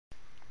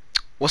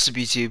What's up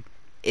YouTube?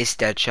 It's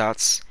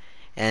Deadshots,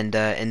 and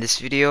in this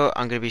video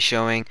I'm going to be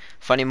showing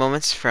funny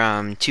moments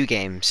from two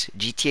games,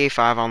 GTA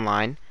 5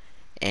 Online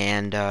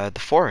and The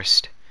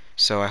Forest.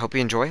 So I hope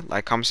you enjoy,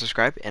 like, comment,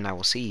 subscribe, and I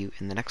will see you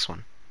in the next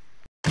one.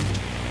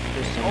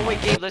 Oh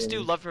wait, Gabe, let's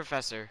do Love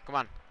Professor. Come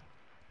on.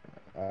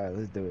 Alright,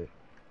 let's do it.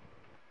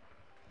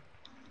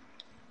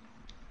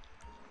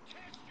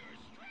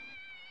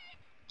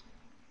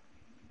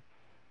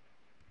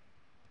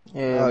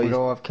 Yeah, Oh, we you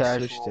don't have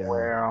switched casual it,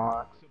 wear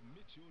on.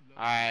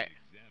 Alright,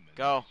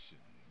 go.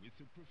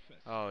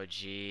 Oh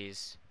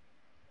jeez.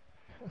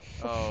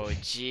 Oh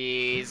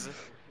jeez.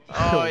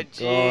 Oh God.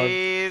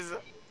 jeez.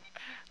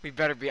 We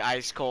better be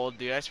ice cold,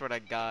 dude. I swear to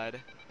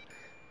God.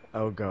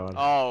 Oh god.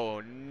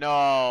 Oh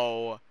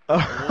no. Whoa,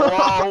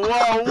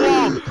 whoa,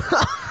 whoa.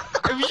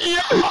 Yo!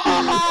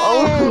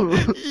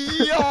 Oh!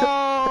 Yo!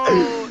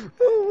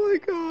 Oh my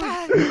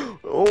god!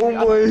 Oh Dude,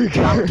 my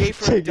god! I'm gay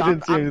for Jake, you I'm,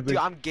 didn't say I'm, anything. dude,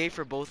 I'm gay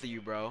for both of you,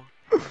 bro.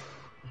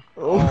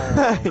 Oh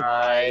my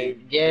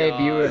Alright, Gabe,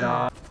 you and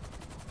I.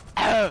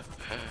 God.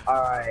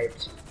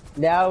 Alright,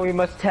 now we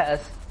must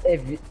test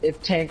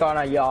if tank on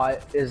a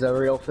yacht is a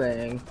real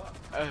thing.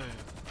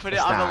 Put it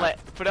It's on the not.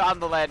 put it on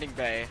the landing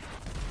bay.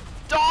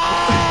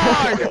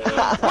 Dog!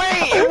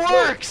 Wait, it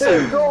works!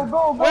 Go, go,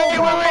 go, Wait,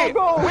 go, wait, wait!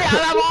 go, go. Wait,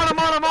 I'm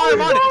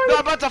on! No, I'm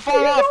about to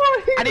fall off!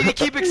 I need to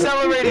keep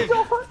accelerating!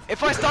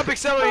 If I stop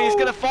accelerating, it's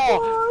gonna fall!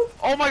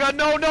 Oh my god,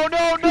 no, no,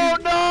 no, no,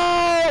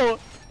 no!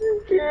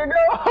 Dude, I'm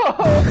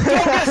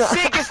gonna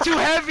sink, it's too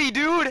heavy,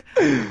 dude!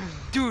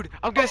 Dude,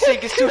 I'm gonna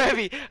sink, it's too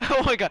heavy!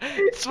 Oh my god,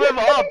 swim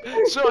up!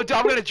 So, dude,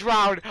 I'm gonna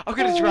drown! I'm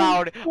gonna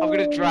drown! I'm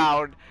gonna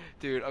drown!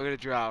 Dude, I'm gonna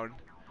drown.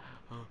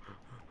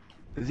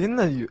 Is he in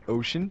the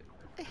ocean?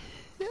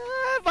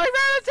 My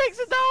round takes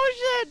in the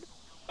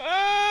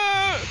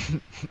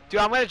ocean! Dude,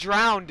 I'm gonna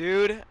drown,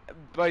 dude.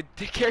 But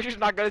the character's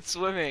not good at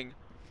swimming.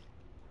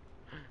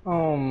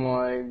 Oh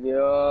my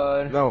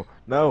god. No,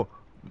 no,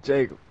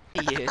 Jake.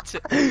 Idiot.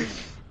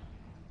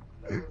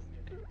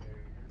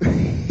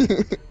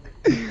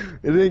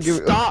 It didn't give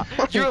me. Stop!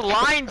 Your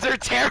lines are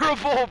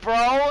terrible,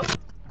 bro!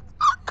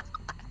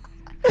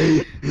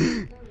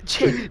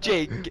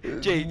 Jake,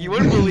 you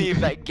wouldn't believe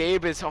that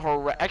Gabe is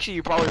actually,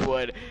 you probably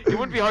would. It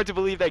wouldn't be hard to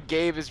believe that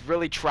Gabe is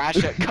really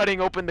trash at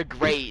cutting open the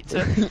grate.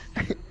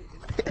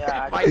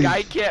 Yeah, My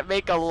guy can't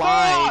make a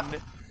line.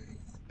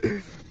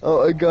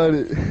 Oh, I got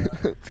it.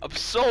 I'm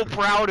so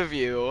proud of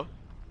you.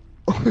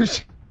 Oh,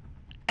 shit.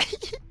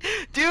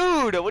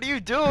 Dude, what are you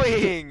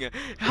doing?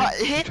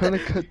 Hit Trying to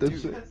cut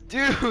this.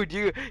 dude,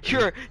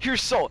 you're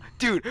so,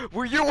 dude,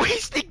 you're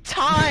wasting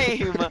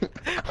time.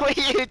 What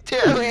are you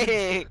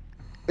doing?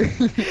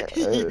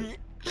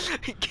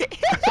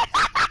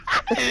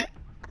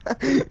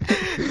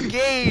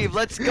 Gabe,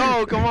 let's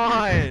go, come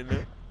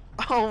on.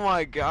 Oh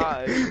my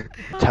god.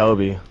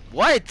 Toby.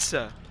 What?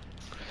 God,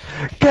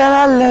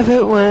 I love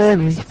it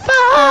when we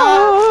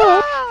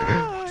fall.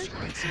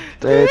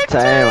 Third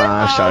time,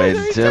 I'm sorry,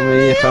 tell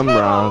me if I'm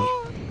wrong.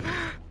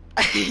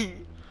 I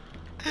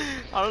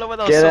don't know what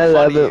that was God, I so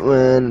love funny. it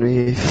when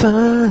we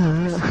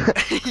fall.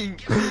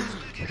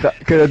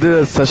 Could I do it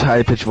in such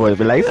high pitched voice?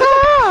 Be like,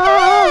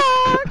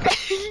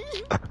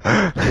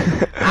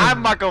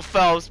 I'm Michael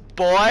Phelps,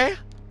 boy.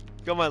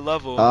 Got my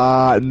level.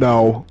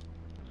 no.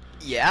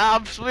 Yeah,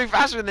 I'm swimming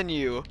faster than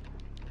you.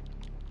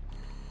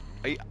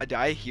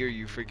 I hear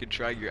you freaking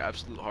trying your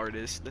absolute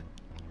hardest.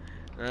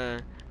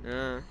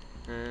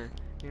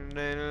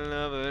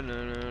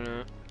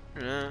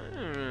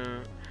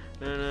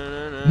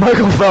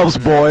 Michael Phelps,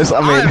 boys.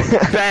 I mean,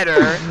 I'm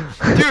better.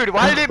 Dude,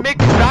 why did it make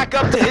me back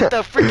up to hit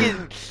the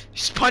freaking...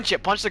 Just punch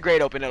it. Punch the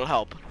grate open. It'll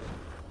help.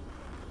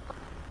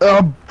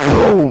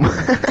 Boom.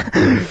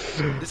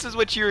 This is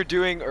what you were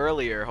doing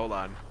earlier. Hold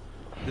on.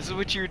 This is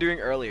what you were doing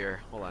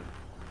earlier. Hold on.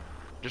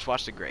 Just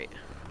watch the grate.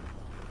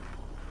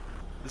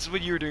 This is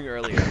what you were doing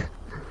earlier.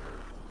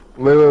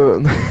 Wait.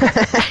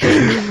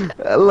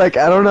 Like,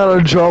 I don't know how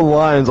to draw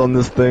lines on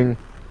this thing.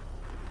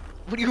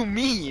 What do you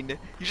mean?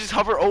 You just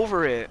hover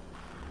over it.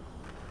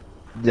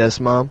 Yes,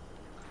 Mom.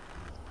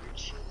 You're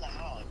too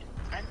loud.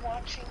 I'm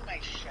watching my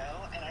show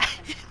and I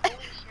can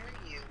fully hear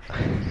you.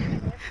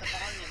 Even with the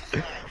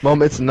volume high.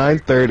 Mom, it's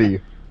 9:30.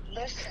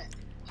 Listen,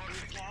 your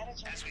dad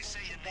is on his way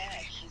to bed.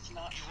 He's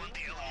not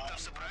feeling well and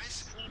wants to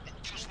sleep and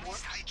he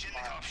works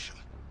tomorrow.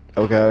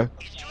 Okay.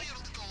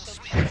 So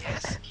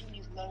please, can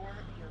you lower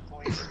your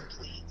voice,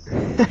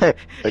 please?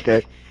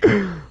 Okay.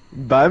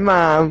 Bye,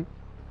 Mom.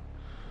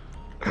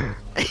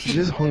 She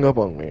just hung up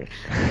on me.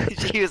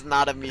 She was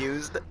not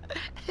amused.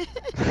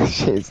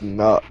 She's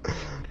not.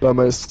 By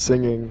my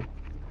singing.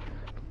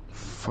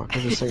 Fuck,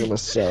 I'm just singing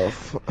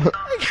myself.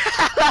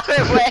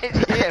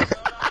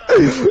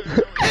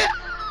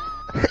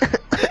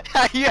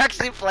 Are you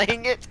actually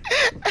playing it?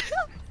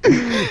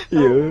 Yeah.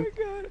 Oh my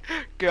god.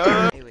 Go.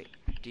 Hey, wait.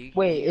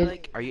 Wait, it-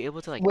 like, are you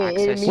able to like wait,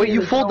 it access? Wait,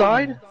 you full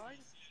died?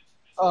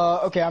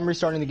 Okay, I'm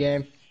restarting the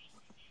game.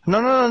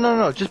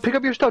 No. Just pick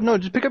up your stuff. No,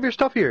 just pick up your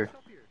stuff here.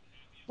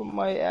 But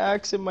my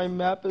axe and my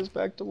map is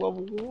back to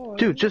level 1.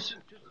 Dude, just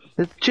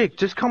Jake,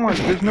 just come on.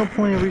 There's no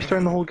point in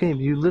restarting the whole game.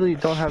 You literally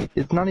don't have.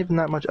 It's not even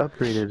that much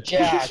upgraded.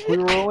 Jack, we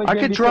were only. I gonna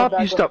can be drop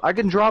put you back stuff. I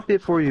can drop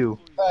it for you.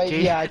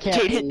 Yeah, I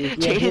can't. Jaden, leave.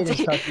 Jaden,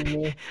 Jaden's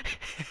touching me.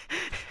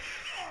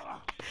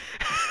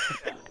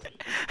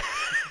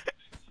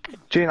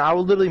 Jane, I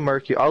will literally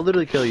murk you. I'll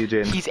literally kill you,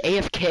 Jane. He's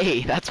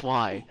AFK, that's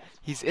why.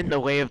 He's in the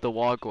way of the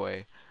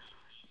walkway.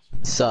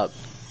 Sup?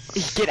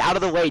 Get out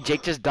of the way,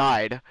 Jake just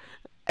died.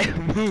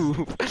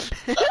 Move.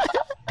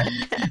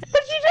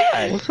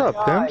 What's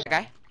up, Pim?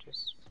 Okay.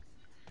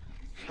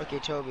 Okay,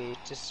 Toby,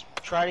 just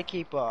try to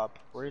keep up.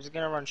 We're just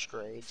gonna run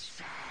straight.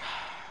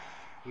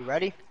 You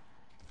ready?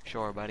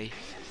 Sure, buddy.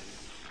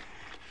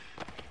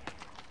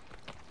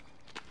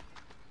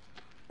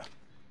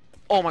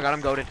 Oh my god,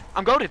 I'm goated.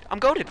 I'm goated. I'm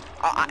goated.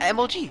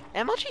 MLG.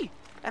 MLG.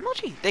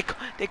 MLG.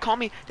 They call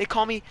me.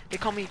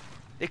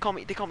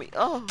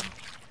 Oh.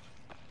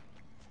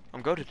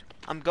 I'm goated.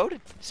 I'm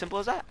goated. Simple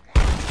as that.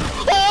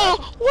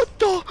 Oh, what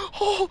the?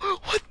 Oh,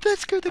 what? That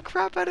scared the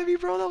crap out of me,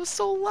 bro. That was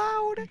so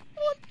loud.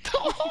 What the?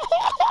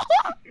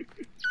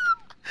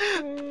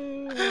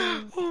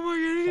 Oh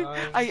my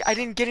god. I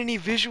didn't get any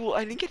visual.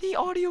 I didn't get any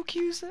audio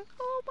cues.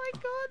 Oh my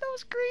god, that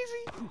was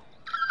crazy.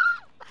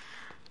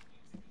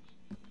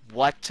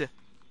 What?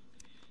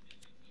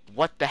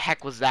 What the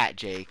heck was that,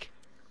 Jake?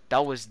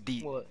 That was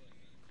the. What?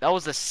 That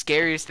was the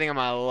scariest thing in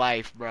my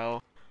life,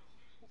 bro.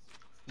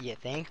 You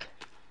think?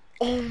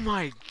 Oh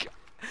my god.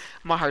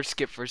 My heart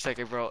skipped for a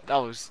second, bro. That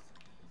was.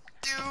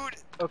 Dude.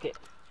 Okay.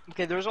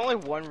 Okay, there's only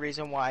one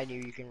reason why I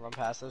knew you can run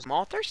past those. I'm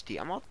all thirsty.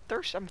 I'm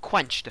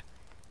quenched.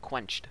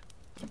 Quenched.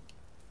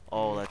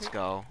 Oh, let's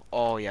go.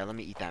 Oh, yeah, let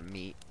me eat that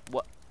meat.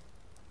 What?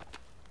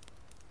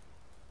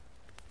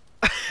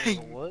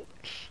 What?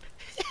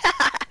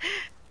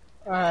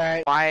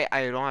 Alright. Why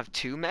I don't have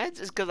 2 meds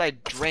is because I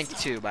drank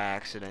 2 by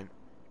accident.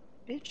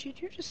 Bitch,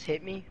 did you just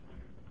hit me?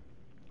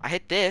 I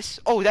hit this.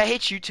 Oh, that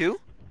hits you too?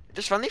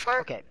 Just friendly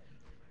fire? Okay.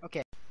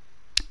 Okay.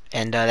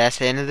 And that's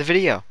the end of the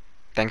video.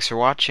 Thanks for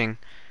watching.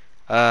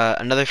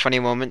 Another funny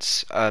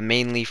moments,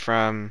 mainly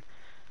from,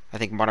 I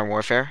think, Modern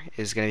Warfare,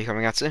 is going to be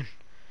coming out soon.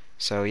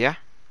 So yeah,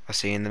 I'll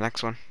see you in the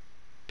next one.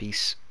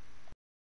 Peace.